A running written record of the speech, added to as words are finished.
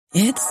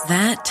It's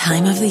that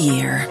time of the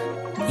year.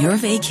 Your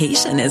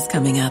vacation is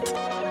coming up.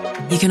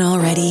 You can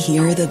already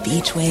hear the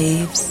beach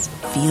waves,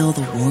 feel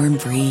the warm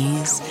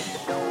breeze,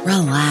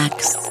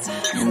 relax,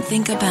 and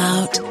think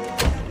about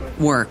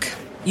work.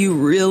 You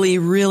really,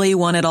 really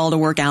want it all to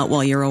work out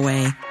while you're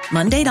away.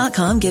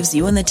 Monday.com gives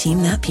you and the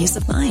team that peace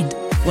of mind.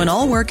 When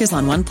all work is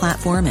on one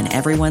platform and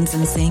everyone's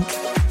in sync,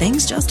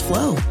 things just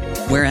flow.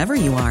 Wherever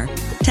you are,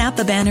 tap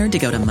the banner to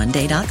go to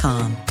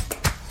Monday.com.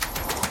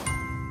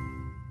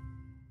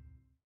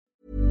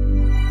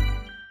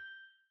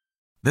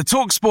 The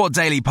TalkSport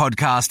Daily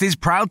podcast is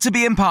proud to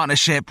be in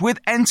partnership with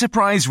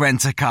Enterprise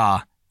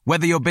Rent-A-Car.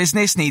 Whether your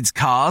business needs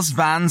cars,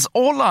 vans,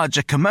 or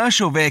larger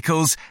commercial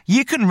vehicles,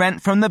 you can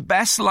rent from the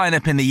best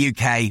lineup in the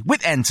UK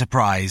with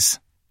Enterprise.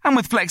 And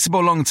with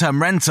flexible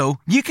long-term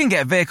rental, you can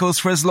get vehicles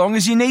for as long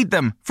as you need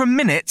them, from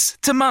minutes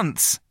to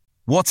months.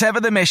 Whatever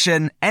the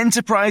mission,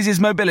 Enterprise's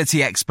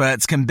mobility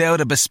experts can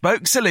build a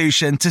bespoke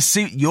solution to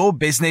suit your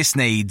business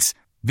needs.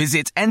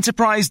 Visit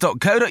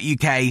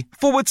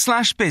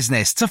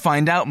enterprise.co.uk/business to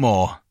find out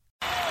more.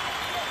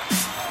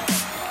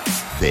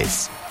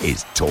 This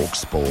is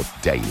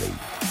TalkSport Daily.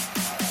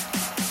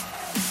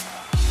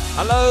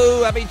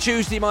 Hello, happy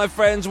Tuesday, my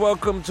friends.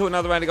 Welcome to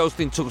another Andy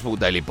Goldstein TalkSport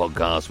Daily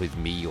podcast with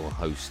me, your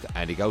host,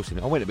 Andy Goldstein.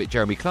 I went a bit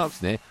Jeremy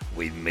Clarkson there.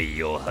 With me,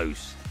 your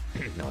host.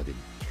 No, I didn't.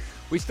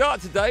 We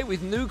start today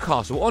with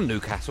Newcastle, or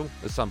Newcastle,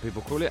 as some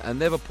people call it, and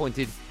they've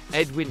appointed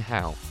Edwin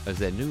Howe as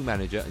their new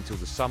manager until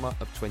the summer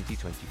of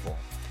 2024.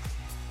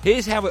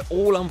 Here's how it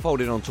all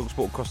unfolded on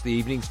TalkSport across the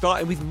evening,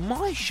 starting with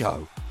my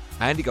show,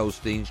 Andy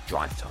Goldstein's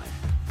Drive Time.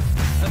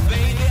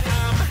 Baby,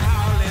 I'm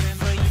howling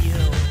for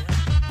you.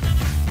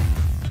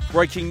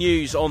 Breaking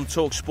news on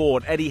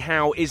TalkSport. Eddie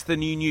Howe is the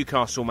new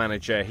Newcastle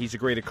manager. He's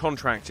agreed a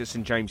contract at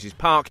St James's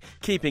Park,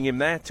 keeping him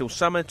there till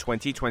summer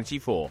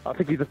 2024. I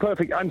think he's a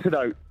perfect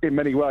antidote in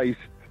many ways.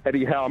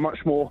 Eddie Howe, a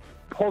much more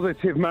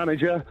positive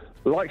manager,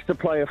 likes to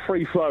play a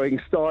free-flowing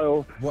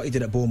style. What he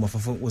did at Bournemouth, I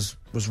thought, was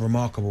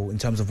remarkable in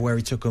terms of where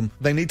he took them.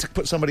 They need to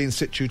put somebody in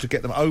situ to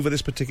get them over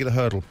this particular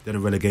hurdle. In a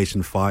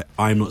relegation fight,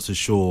 I'm not so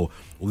sure.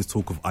 All this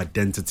talk of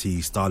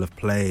identity, style of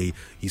play,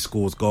 he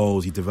scores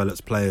goals, he develops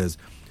players.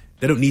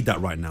 They don't need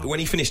that right now. When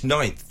he finished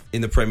 9th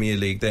in the Premier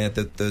League, they had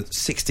the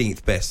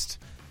 16th best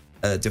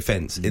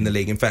defence in the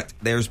league. In fact,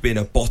 there has been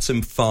a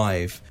bottom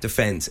 5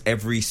 defence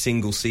every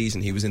single season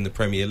he was in the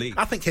Premier League.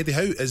 I think Eddie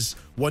Howe is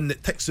one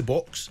that ticks the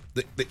box,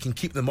 that can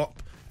keep them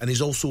up, and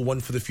he's also one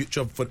for the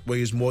future, where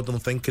he's modern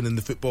thinking in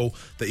the football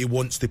that he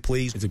wants to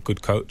please. He's a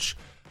good coach.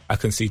 I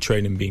can see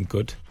training being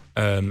good.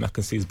 I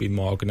can see he's being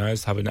more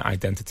organised, having an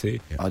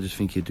identity. I just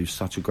think he'd do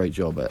such a great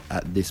job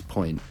at this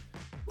point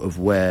of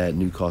where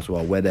Newcastle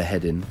are, where they're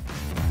heading.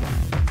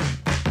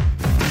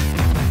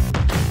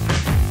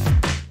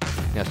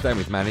 Now, staying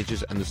with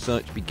managers, and the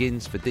search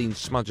begins for Dean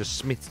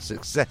Smudger-Smith's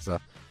successor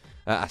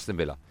at Aston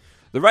Villa.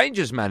 The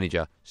Rangers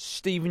manager,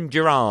 Steven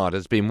Gerrard,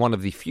 has been one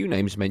of the few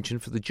names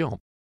mentioned for the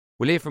job.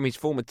 We'll hear from his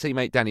former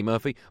teammate Danny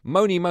Murphy,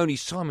 Moni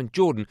Simon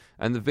Jordan,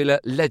 and the Villa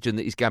legend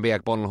that is Gabby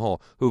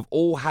Agbonlahor, who have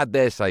all had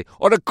their say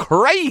on a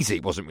crazy,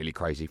 it wasn't really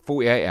crazy,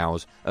 48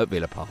 hours at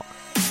Villa Park.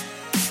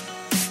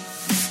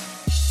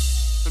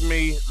 For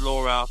me,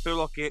 Laura, I feel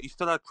like he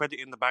still had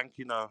credit in the bank,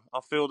 you know. I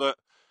feel that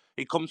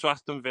he come to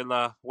Aston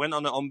Villa, went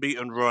on an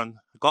unbeaten run,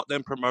 got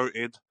them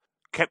promoted,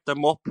 kept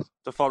them up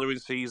the following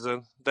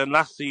season. Then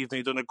last season,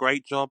 he done a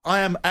great job. I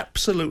am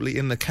absolutely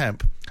in the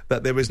camp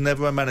that there is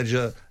never a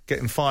manager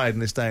getting fired in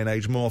this day and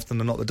age more often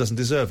than not that doesn't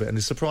deserve it and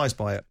is surprised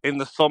by it. In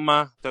the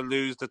summer, they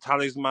lose the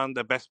talisman,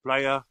 their best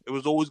player. It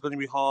was always going to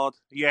be hard.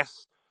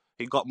 Yes,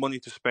 he got money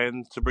to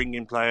spend to bring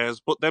in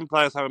players, but them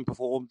players haven't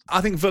performed.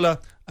 I think Villa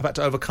have had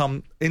to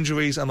overcome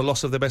injuries and the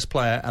loss of their best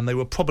player, and they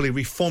were probably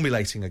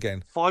reformulating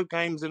again. 5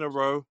 games in a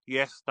row,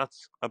 yes,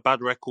 that's a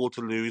bad record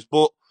to lose,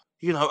 but,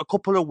 you know, a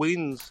couple of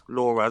wins,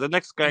 Laura. The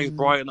next game's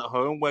Brighton at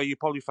home, where you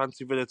probably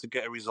fancy Villa to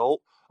get a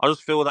result. I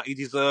just feel that he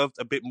deserved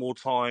a bit more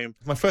time.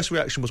 My first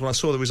reaction was when I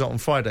saw the result on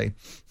Friday,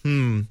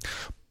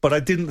 but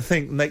I didn't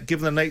think,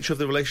 given the nature of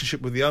the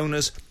relationship with the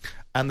owners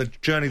and the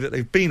journey that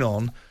they've been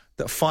on,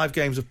 that 5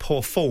 games of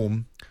poor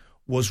form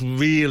was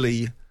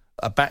really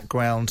a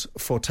background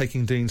for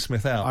taking Dean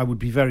Smith out. I would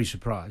be very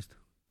surprised,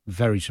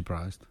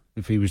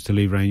 if he was to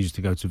leave Rangers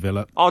to go to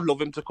Villa. I'd love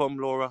him to come,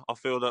 Laura. I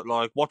feel that,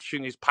 like,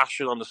 watching his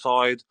passion on the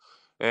side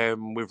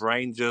with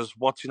Rangers,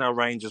 watching how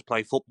Rangers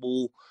play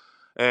football,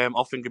 I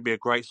think it'd be a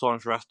great sign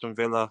for Aston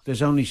Villa.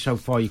 There's only so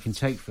far you can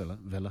take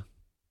Villa.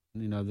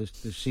 You know, the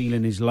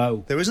ceiling is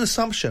low. There is an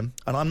assumption,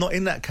 and I'm not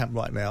in that camp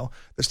right now,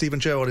 that Steven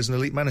Gerrard is an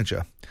elite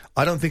manager.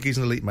 I don't think he's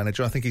an elite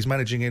manager. I think he's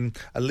managing in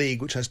a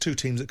league which has 2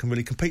 teams that can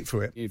really compete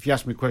for it. If you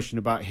ask me a question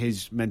about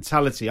his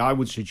mentality, I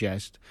would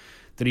suggest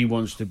that he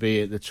wants to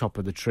be at the top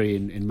of the tree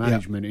in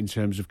management in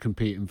terms of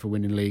competing for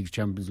winning leagues,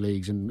 Champions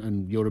Leagues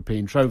and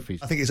European trophies.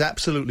 I think it's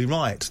absolutely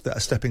right that a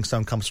stepping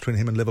stone comes between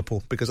him and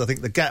Liverpool, because I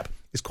think the gap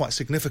is quite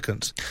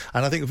significant.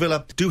 And I think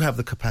Villa do have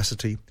the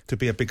capacity to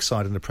be a big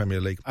side in the Premier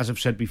League. As I've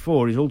said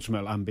before, his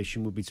ultimate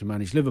ambition would be to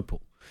manage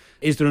Liverpool.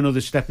 Is there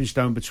another stepping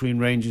stone between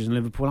Rangers and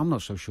Liverpool? I'm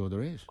not so sure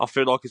there is. I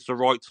feel like it's the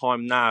right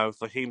time now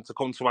for him to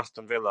come to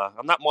Aston Villa,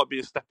 and that might be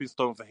a stepping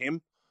stone for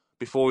him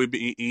before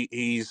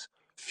his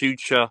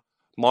future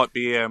might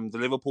be the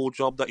Liverpool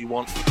job that he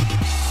wants.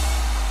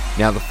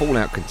 Now the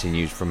fallout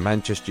continues from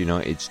Manchester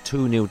United's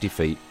 2-0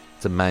 defeat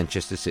to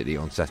Manchester City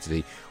on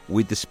Saturday,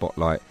 with the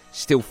spotlight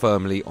still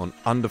firmly on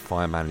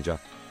under-fire manager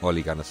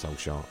Ole Gunnar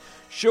Solskjaer.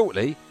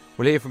 Shortly,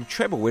 we'll hear from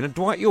treble winner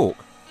Dwight Yorke,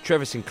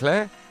 Trevor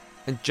Sinclair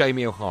and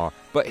Jamie O'Hara.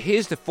 But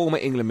here's the former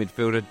England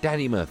midfielder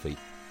Danny Murphy,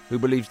 who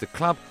believes the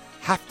club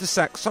have to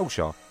sack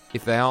Solskjaer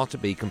if they are to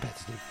be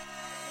competitive.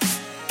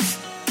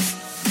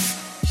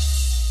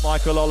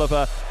 Michael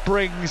Oliver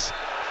brings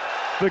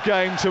the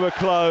game to a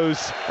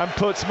close and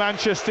puts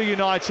Manchester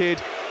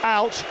United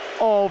out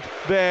of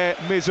their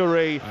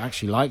misery. I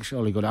actually like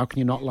Ole Gunnar. How can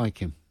you not like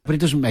him? But he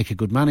doesn't make a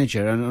good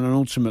manager, and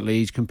ultimately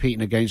he's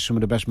competing against some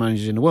of the best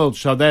managers in the world.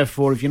 So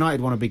therefore, if United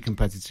want to be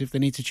competitive, they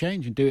need to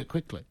change and do it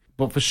quickly.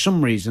 But for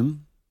some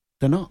reason,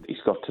 they're not. He's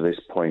got to this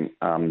point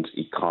and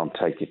he can't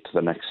take it to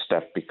the next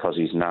step because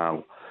he's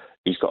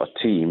got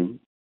a team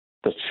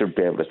that should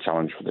be able to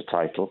challenge for the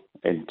title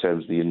in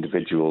terms of the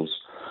individuals.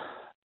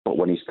 But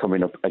when he's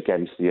coming up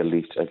against the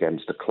elite,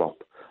 against a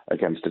Klopp,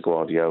 against a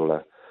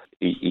Guardiola,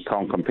 he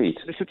can't compete.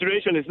 The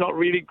situation is not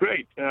really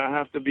great. I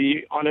have to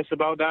be honest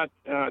about that.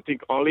 I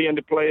think Ole and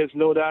the players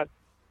know that.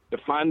 The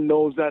fan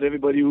knows that.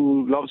 Everybody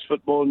who loves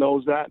football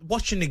knows that.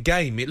 Watching the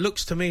game, it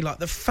looks to me like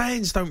the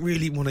fans don't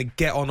really want to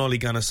get on Ole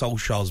Gunnar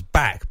Solskjaer's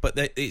back, but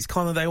it's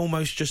kind of they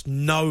almost just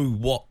know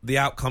what the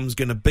outcome's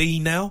going to be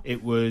now.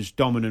 It was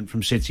dominant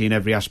from City in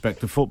every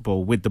aspect of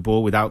football, with the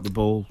ball, without the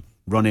ball,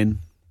 running,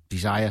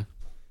 desire,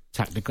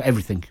 tactical,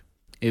 everything.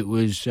 It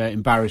was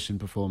embarrassing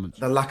performance.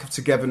 The lack of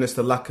togetherness,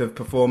 the lack of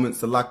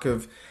performance, the lack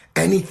of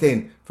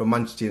anything from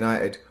Manchester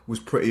United was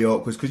pretty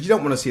awkward because you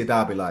don't want to see a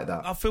derby like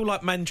that. I feel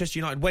like Manchester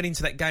United went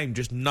into that game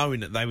just knowing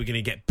that they were going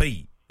to get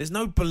beat. There's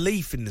no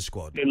belief in the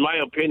squad. In my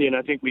opinion,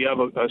 I think we have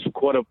a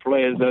squad of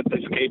players that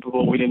is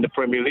capable within the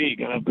Premier League,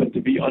 and I've got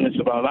to be honest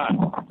about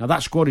that. Now,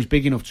 that squad is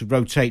big enough to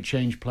rotate,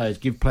 change players,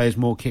 give players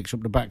more kicks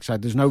up the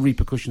backside. There's no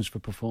repercussions for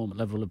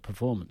level of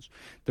performance.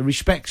 The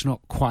respect's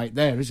not quite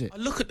there, is it? I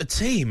look at the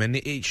team, and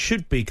it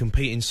should be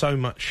competing so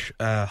much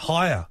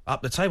higher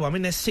up the table. I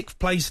mean, they're 6th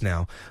place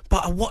now,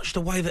 but I watch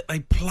the way that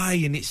they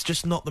play, and it's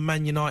just not the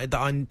Man United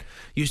that I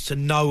used to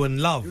know and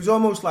love. It was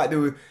almost like they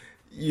were...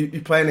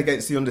 You're playing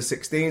against the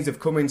under-16s. They've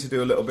come in to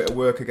do a little bit of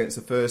work against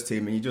the first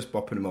team, and you're just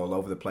bopping them all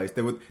over the place.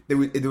 There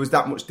was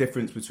that much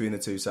difference between the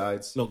two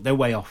sides. Look, they're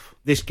way off.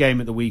 This game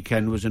at the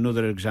weekend was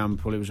another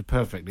example. It was a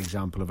perfect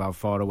example of how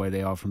far away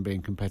they are from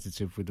being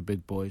competitive with the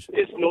big boys.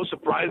 It's no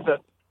surprise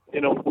that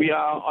we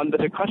are under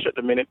the crush at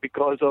the minute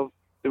because of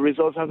the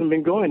results hasn't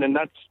been going, and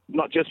that's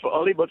not just for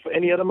Ole, but for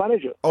any other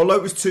manager. Although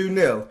it was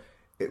 2-0,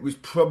 it was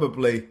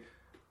probably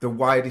the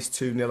widest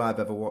 2-0 I've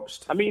ever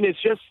watched. I mean,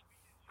 it's just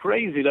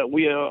crazy that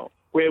we are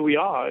where we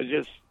are. It's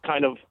just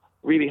kind of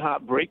really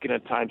heartbreaking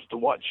at times to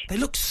watch. They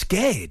look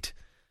scared.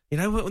 You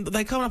know,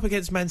 they come up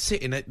against Man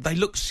City and they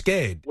look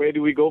scared. Where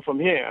do we go from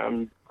here?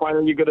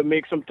 Finally, you've got to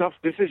make some tough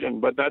decisions,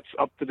 but that's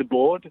up to the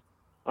board.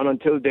 And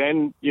until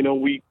then,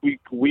 we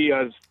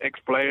as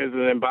ex-players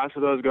and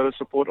ambassadors got to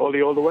support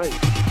Ole all the way.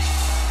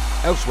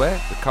 Elsewhere,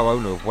 the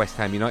co-owner of West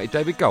Ham United,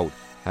 David Gold,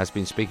 has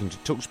been speaking to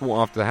TalkSport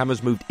after the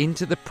Hammers moved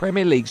into the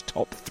Premier League's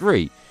top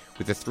 3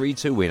 with a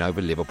 3-2 win over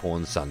Liverpool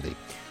on Sunday.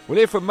 We'll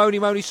hear from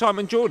Moni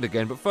Simon Jordan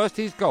again, but first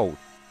here's Gold,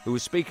 who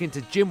was speaking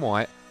to Jim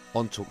White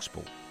on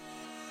TalkSport.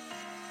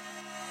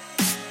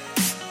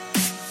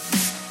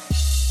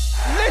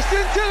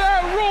 Listen to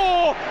that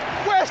roar!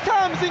 West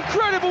Ham's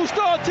incredible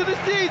start to the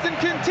season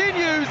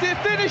continues. It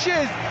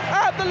finishes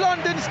at the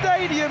London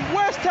Stadium.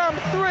 West Ham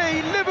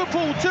 3,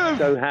 Liverpool 2.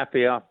 So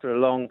happy after a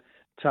long,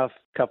 tough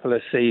couple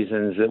of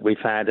seasons that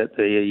we've had at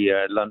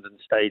the London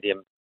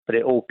Stadium, but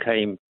it all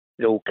came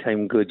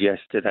good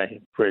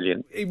yesterday.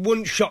 Brilliant. It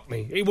wouldn't shock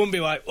me. It wouldn't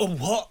be like, oh,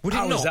 what? Would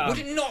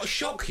it not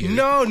shock you?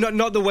 No,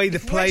 not the way they're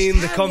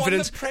playing, the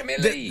confidence. Won the Premier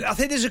League. I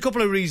think there's a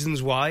couple of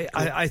reasons why.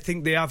 I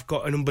think they have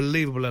got an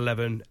unbelievable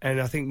 11, and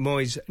I think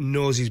Moyes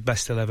knows his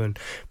best 11.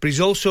 But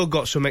he's also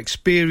got some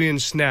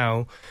experience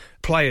now,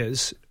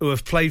 players who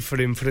have played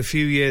for him for a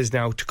few years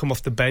now to come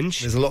off the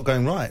bench. There's a lot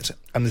going right,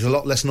 and there's a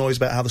lot less noise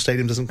about how the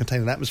stadium doesn't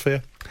contain an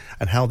atmosphere,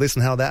 and how this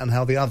and how that and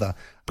how the other,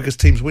 because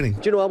teams winning.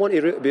 Do you know, I want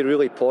to be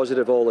really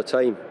positive all the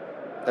time,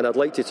 and I'd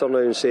like to turn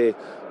around and say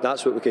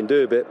that's what we can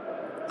do, but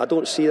I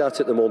don't see that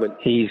at the moment.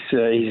 He's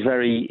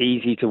very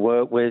easy to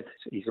work with.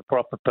 He's a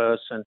proper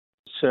person.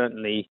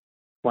 Certainly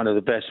one of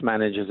the best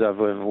managers I've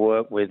ever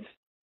worked with,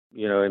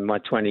 in my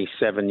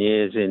 27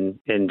 years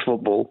in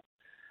football.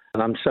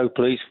 And I'm so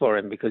pleased for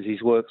him because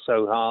he's worked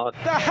so hard.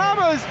 The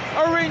Hammers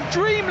are in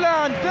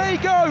dreamland. They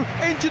go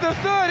into the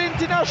 3rd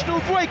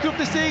international break of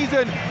the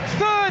season,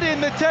 3rd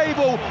in the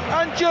table,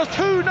 and just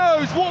who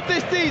knows what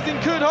this season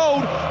could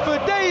hold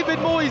for David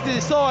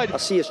Moyes' side. I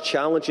see us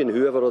challenging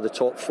whoever are the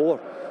top 4.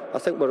 I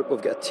think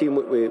we've got a team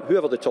with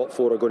whoever the top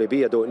four are going to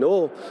be. I don't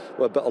know.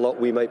 With a bit of luck,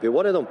 we might be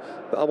one of them.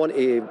 But I want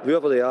to,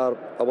 whoever they are,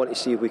 I want to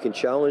see if we can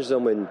challenge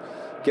them and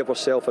give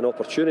ourselves an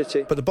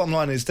opportunity. But the bottom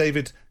line is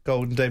David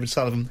Gold and David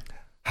Sullivan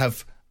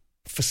have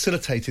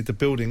facilitated the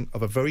building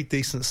of a very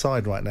decent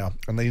side right now,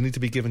 and they need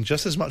to be given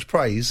just as much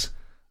praise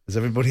as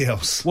everybody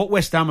else. What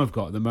West Ham have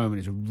got at the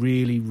moment is a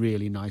really,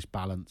 really nice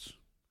balance.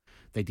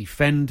 They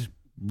defend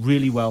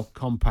really well,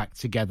 compact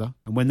together,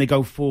 and when they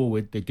go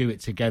forward, they do it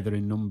together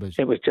in numbers.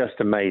 It was just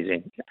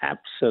amazing.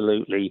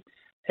 Absolutely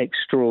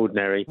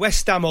extraordinary.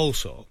 West Ham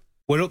also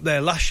were up there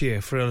last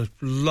year for a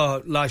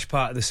large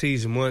part of the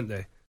season, weren't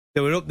they? They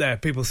were up there.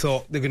 People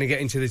thought they're going to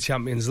get into the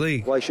Champions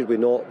League. Why should we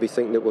not be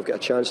thinking that we've got a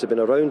chance to be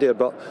around here?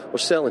 But we're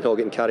certainly not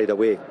getting carried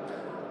away.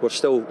 We're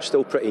still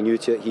pretty new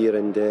to it here,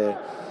 and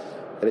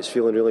it's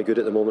feeling really good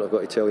at the moment, I've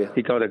got to tell you.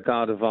 He got a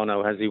guard of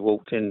honour as he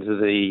walked into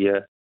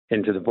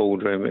the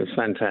boardroom. It was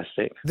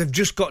fantastic. They've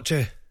just got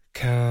to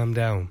calm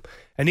down.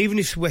 And even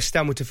if West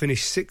Ham were to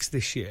finish 6th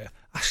this year,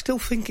 I still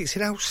think it's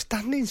an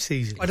outstanding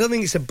season. I don't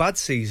think it's a bad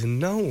season,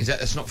 no.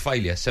 That's not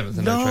failure, 7th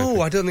and no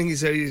trophy? I don't think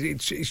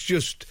it's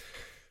just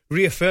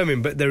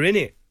reaffirming, but they're in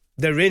it.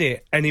 They're in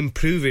it and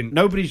improving.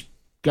 Nobody's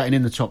getting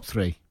in the top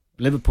 3.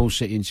 Liverpool,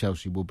 City and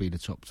Chelsea will be the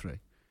top 3.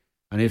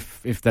 And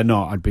if they're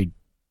not, I'd be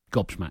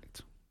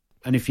gobsmacked.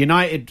 And if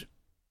United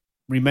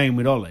remain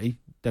with Ollie,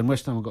 then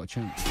West Ham have got a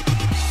chance.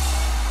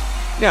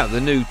 Now,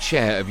 the new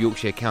chair of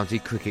Yorkshire County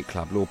Cricket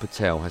Club, Lord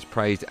Patel, has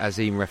praised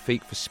Azim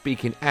Rafiq for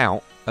speaking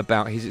out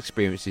about his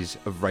experiences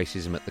of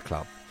racism at the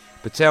club.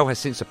 Patel has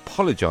since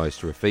apologised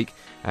to Rafiq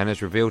and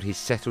has revealed he's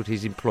settled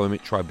his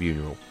employment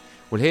tribunal.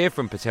 We'll hear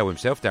from Patel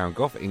himself, Darren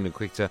Goff, England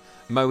cricketer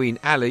Moeen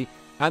Ali,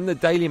 and the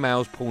Daily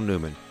Mail's Paul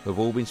Newman, who have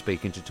all been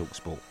speaking to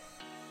TalkSport.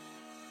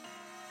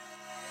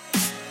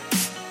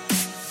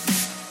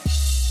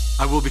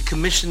 I will be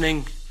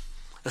commissioning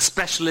a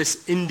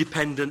specialist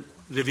independent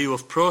review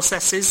of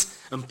processes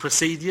and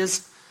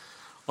procedures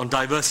on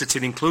diversity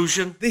and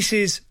inclusion. This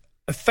is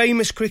a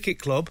famous cricket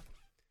club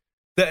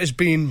that has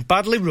been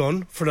badly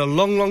run for a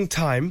long, long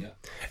time,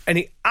 and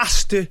it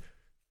has to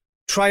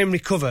try and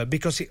recover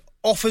because it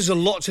offers a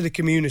lot to the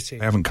community.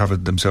 They haven't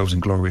covered themselves in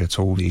glory at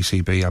all, the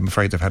ECB. I'm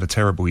afraid they've had a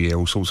terrible year.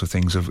 All sorts of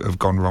things have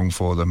gone wrong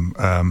for them.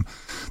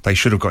 They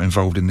should have got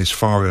involved in this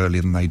far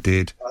earlier than they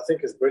did. I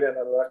think it's brilliant,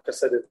 and like I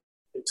said,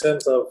 in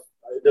terms of,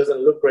 it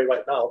doesn't look great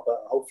right now,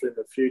 but hopefully in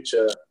the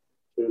future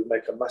it will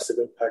make a massive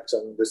impact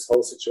on this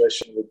whole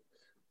situation with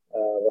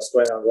what's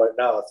going on right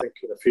now. I think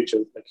in the future it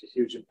will make a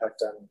huge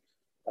impact, and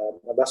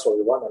that's what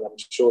we want, and I'm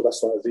sure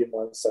that's what Azim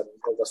wants, and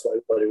that's what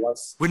everybody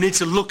wants. We need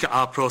to look at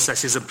our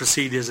processes and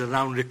procedures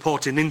around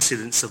reporting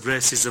incidents of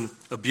racism,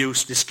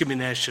 abuse,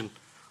 discrimination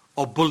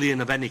or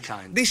bullying of any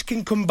kind. This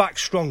can come back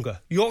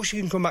stronger. Yorkshire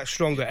can come back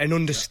stronger and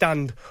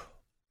understand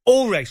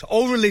all race,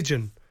 all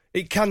religion.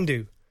 It can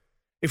do,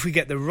 if we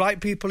get the right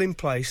people in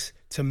place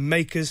to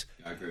make us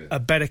a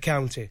better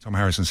county. Tom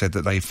Harrison said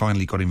that they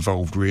finally got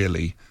involved,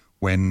 really,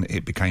 when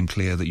it became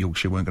clear that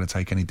Yorkshire weren't going to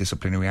take any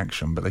disciplinary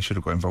action, but they should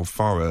have got involved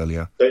far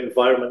earlier. The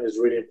environment is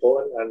really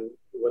important, and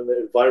when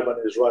the environment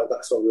is right,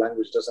 that sort of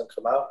language doesn't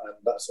come out, and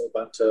that sort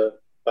of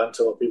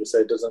banter what people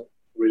say doesn't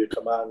really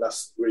come out, and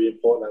that's really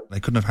important. They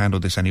couldn't have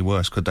handled this any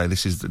worse, could they?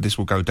 This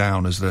will go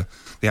down as the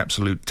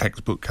absolute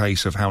textbook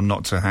case of how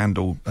not to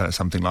handle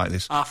something like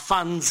this. Our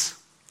fans,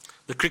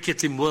 the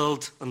cricketing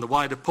world and the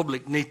wider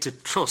public need to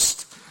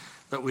trust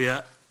that we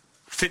are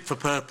fit for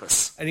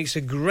purpose. And it's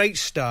a great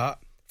start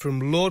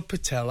from Lord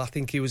Patel. I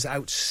think he was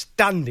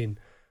outstanding.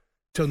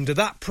 Under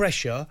that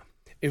pressure,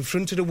 in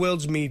front of the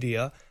world's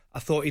media, I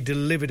thought he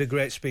delivered a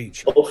great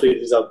speech. Hopefully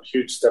these are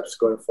huge steps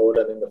going forward,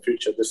 and in the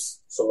future this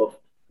sort of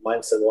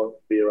mindset won't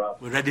be around.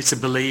 We're ready to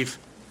believe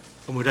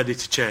and we're ready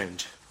to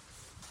change.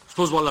 I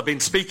suppose while I've been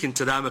speaking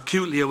today, I'm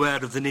acutely aware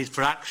of the need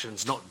for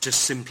actions, not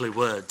just simply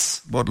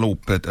words. What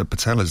Lord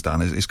Patel has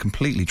done is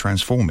completely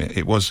transform it.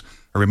 It was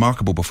a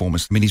remarkable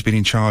performance. I mean, he's been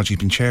in charge, he's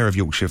been chair of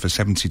Yorkshire for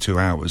 72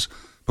 hours,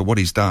 but what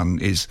he's done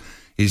is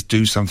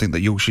do something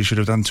that Yorkshire should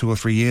have done 2 or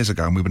 3 years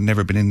ago, and we would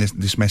never have been in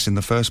this mess in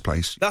the first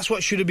place. That's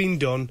what should have been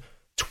done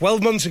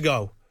 12 months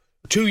ago,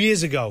 2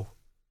 years ago,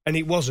 and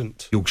it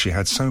wasn't. Yorkshire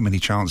had so many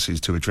chances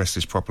to address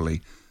this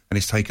properly, and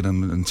it's taken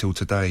them until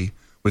today,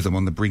 with them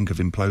on the brink of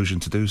implosion,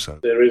 to do so.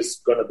 There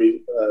is going to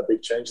be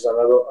big changes.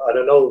 I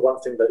don't know, one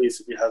thing that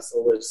ECB has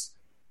always,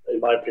 in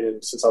my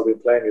opinion, since I've been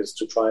playing, is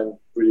to try and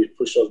really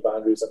push those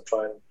boundaries and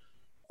try and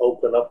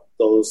open up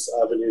those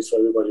avenues for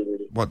everybody,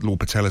 really. What Lord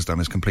Patel has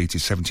done is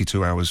completed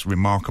 72 hours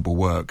remarkable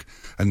work,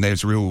 and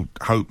there's real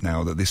hope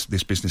now that this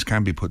business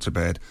can be put to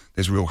bed.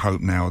 There's real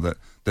hope now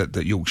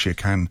that Yorkshire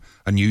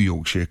a new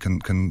Yorkshire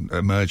can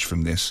emerge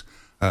from this,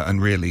 and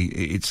really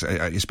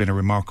it's been a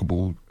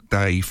remarkable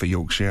day for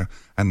Yorkshire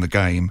and the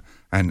game,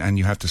 and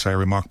you have to say a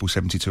remarkable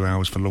 72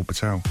 hours for Lord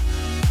Patel.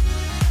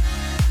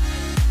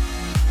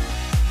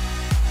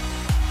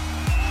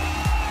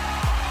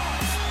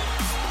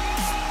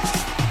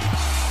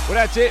 Well,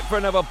 that's it for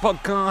another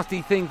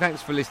podcasty thing.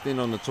 Thanks for listening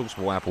on the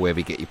TalkSport app or wherever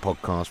you get your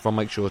podcast from.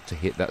 Make sure to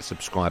hit that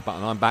subscribe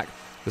button. I'm back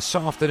this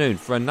afternoon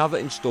for another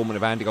instalment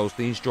of Andy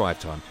Goldstein's Drive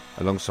Time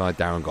alongside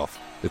Darren Gough,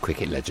 the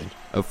cricket legend,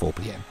 at 4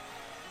 p.m.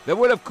 There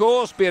will, of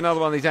course, be another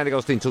one of these Andy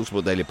Goldstein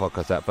TalkSport Daily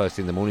podcasts out first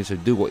thing in the morning, so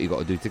do what you got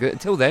to do to get it.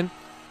 Until then,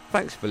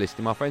 thanks for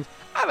listening, my friends.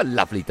 Have a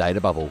lovely day, and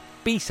above all,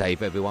 be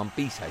safe, everyone.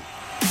 Be safe.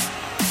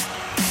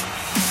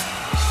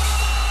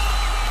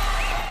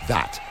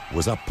 That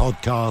was a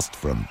podcast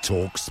from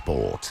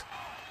TalkSport.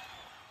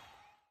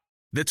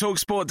 The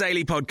TalkSport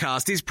Daily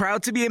Podcast is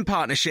proud to be in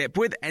partnership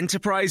with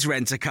Enterprise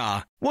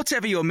Rent-A-Car.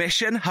 Whatever your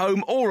mission,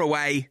 home or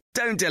away,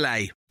 don't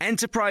delay.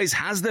 Enterprise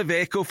has the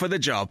vehicle for the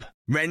job.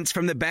 Rent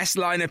from the best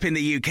lineup in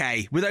the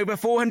UK. With over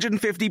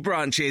 450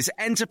 branches,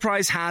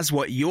 Enterprise has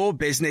what your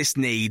business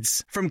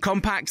needs. From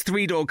compact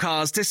three-door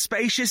cars to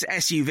spacious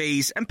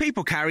SUVs and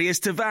people carriers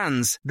to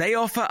vans, they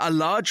offer a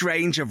large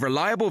range of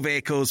reliable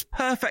vehicles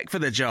perfect for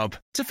the job.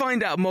 To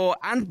find out more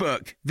and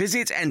book,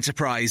 visit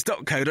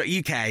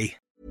enterprise.co.uk.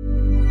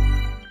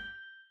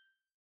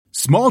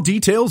 Small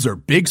details are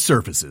big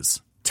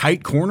surfaces.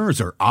 Tight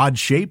corners are odd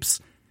shapes.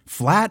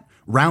 Flat,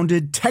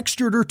 rounded,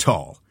 textured, or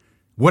tall.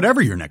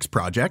 Whatever your next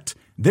project,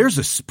 there's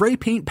a spray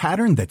paint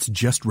pattern that's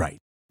just right.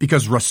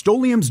 Because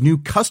Rust-Oleum's new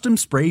Custom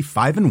Spray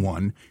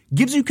 5-in-1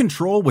 gives you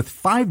control with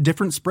 5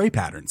 different spray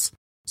patterns.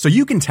 So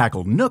you can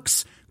tackle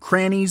nooks,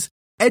 crannies,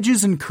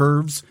 edges, and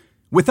curves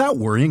without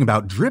worrying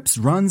about drips,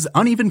 runs,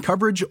 uneven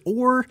coverage,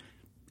 or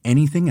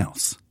anything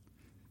else.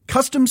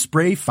 Custom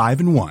Spray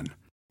 5-in-1.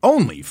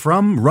 Only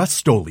from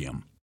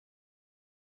Rust-Oleum.